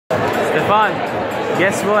Stefan,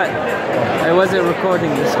 guess what? I wasn't recording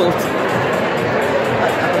this whole time.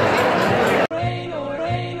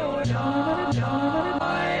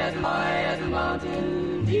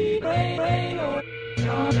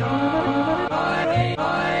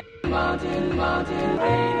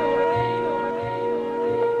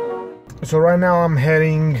 So right now I'm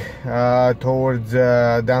heading towards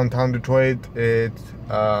downtown Detroit. It's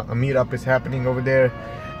a meetup is happening over there.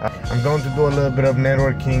 I'm going to do a little bit of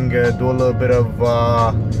networking, do a little bit of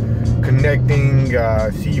connecting,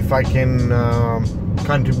 see if I can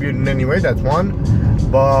contribute in any way. That's one,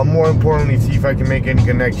 but more importantly, see if I can make any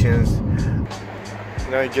connections.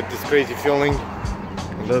 Now you get this crazy feeling,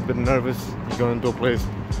 a little bit nervous. You go into a place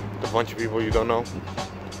with a bunch of people you don't know.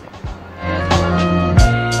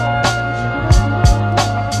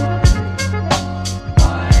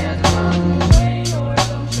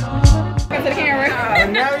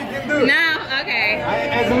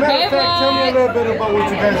 As a matter of fact, tell me a little bit about what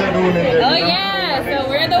you guys are doing in there. Oh yeah, so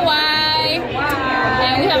we're the Y,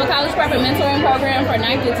 and we have a college prep and mentoring program for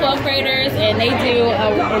 9th through 12th graders, and they do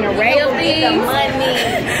an array of things.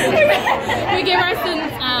 We give our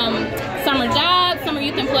students summer jobs, summer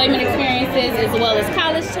youth employment experiences, as well as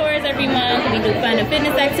college tours every month. We do fun and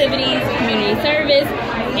fitness activities, community service,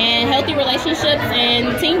 and healthy relationships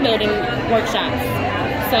and team building workshops.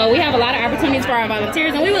 So we have a lot of opportunities for our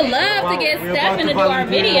volunteers, and we would love to get Stefan to do our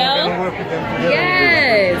video.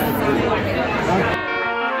 Yes.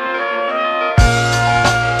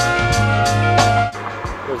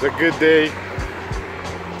 It was a good day.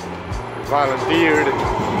 Volunteered.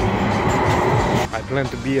 I plan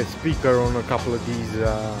to be a speaker on a couple of these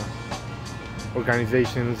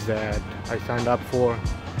organizations that I signed up for.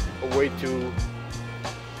 A way to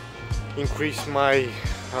increase my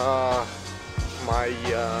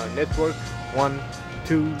network, 1,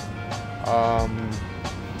 2,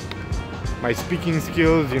 my speaking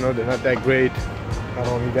skills, you know, they're not that great. Not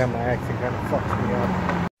only that, my accent kind of fucks me up.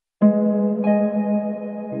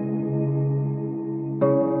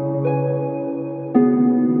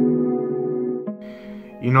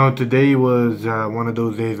 You know, today was one of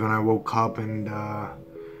those days when I woke up and I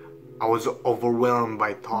was overwhelmed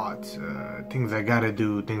by thoughts, things I gotta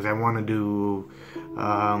do, things I wanna do.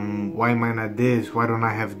 Why am I not this? Why don't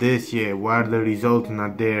I have this yet? Why are the results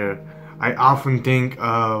not there? I often think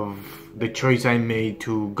of the choice I made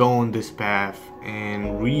to go on this path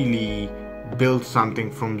and really build something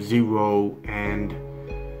from zero, and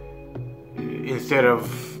instead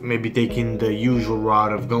of maybe taking the usual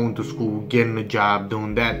route of going to school, getting a job,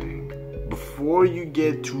 doing that thing. Before you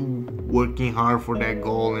get to working hard for that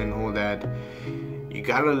goal and all that, you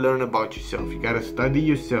gotta learn about yourself. You gotta study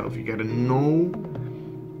yourself. You gotta know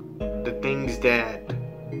the things that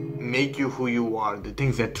make you who you are, the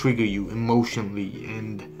things that trigger you emotionally,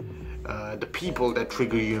 and the people that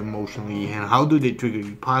trigger you emotionally, and how do they trigger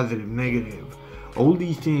you, positive, negative. All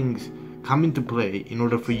these things come into play in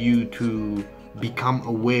order for you to become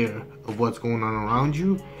aware of what's going on around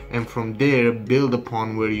you, and from there build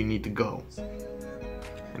upon where you need to go.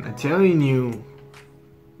 And I'm telling you,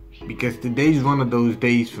 because today's one of those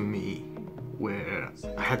days for me where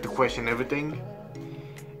I had to question everything,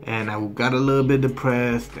 and I got a little bit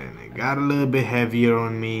depressed, and it got a little bit heavier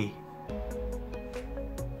on me.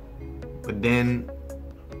 But then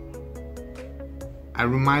I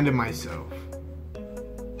reminded myself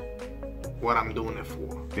what I'm doing it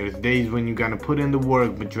for. There's days when you gotta put in the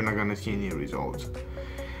work, but you're not gonna see any results.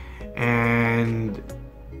 And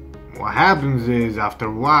what happens is, after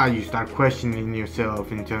a while, you start questioning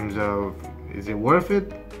yourself in terms of, is it worth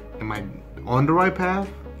it? Am I on the right path?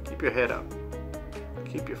 Keep your head up.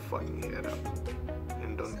 Keep your fucking head up.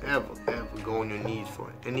 And don't ever go on your knees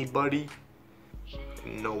for anybody,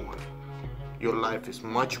 no one. Your life is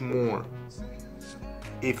much more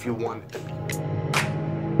if you want it to be.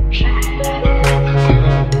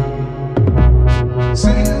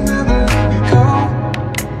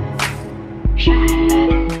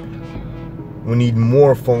 We need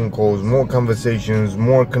more phone calls, more conversations,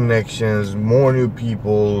 more connections, more new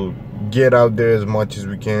people. Get out there as much as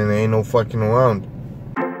we can. There ain't no fucking around.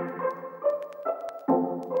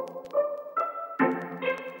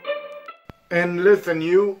 And listen,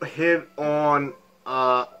 you hit on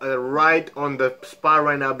right on the spot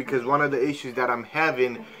right now, because one of the issues that I'm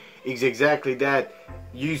having is exactly that.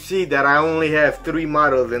 You see that I only have 3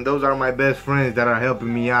 models, and those are my best friends that are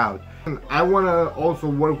helping me out. And I want to also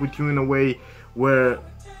work with you in a way where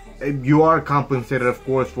you are compensated, of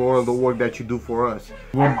course, for all the work that you do for us.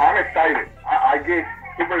 I'm excited. I get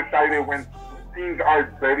super excited when things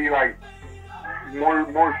are very like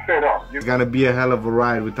more set up. It's gonna be a hell of a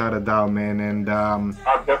ride, without a doubt, man. And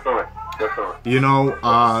definitely. Yes, sir. You know,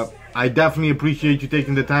 I definitely appreciate you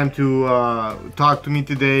taking the time to talk to me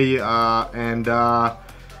today. And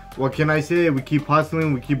what can I say? We keep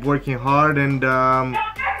hustling, we keep working hard, and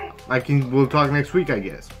we'll talk next week, I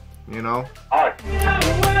guess. You know. All right.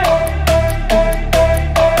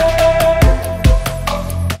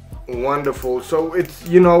 Wonderful. So it's,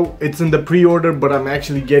 you know, it's in the pre-order, but I'm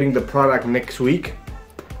actually getting the product next week.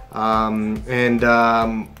 After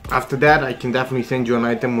that, I can definitely send you an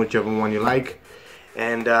item, whichever one you like.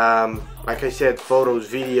 And like I said, photos,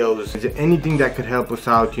 videos, anything that could help us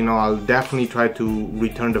out, you know, I'll definitely try to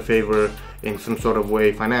return the favor in some sort of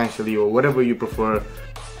way, financially or whatever you prefer.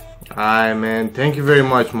 Alright, man, thank you very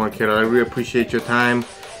much, Marquero. I really appreciate your time,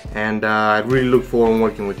 and I really look forward to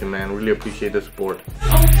working with you, man. Really appreciate the support.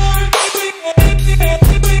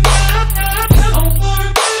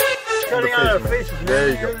 There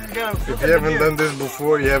you go. If you haven't done this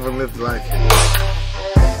before, you haven't lived life.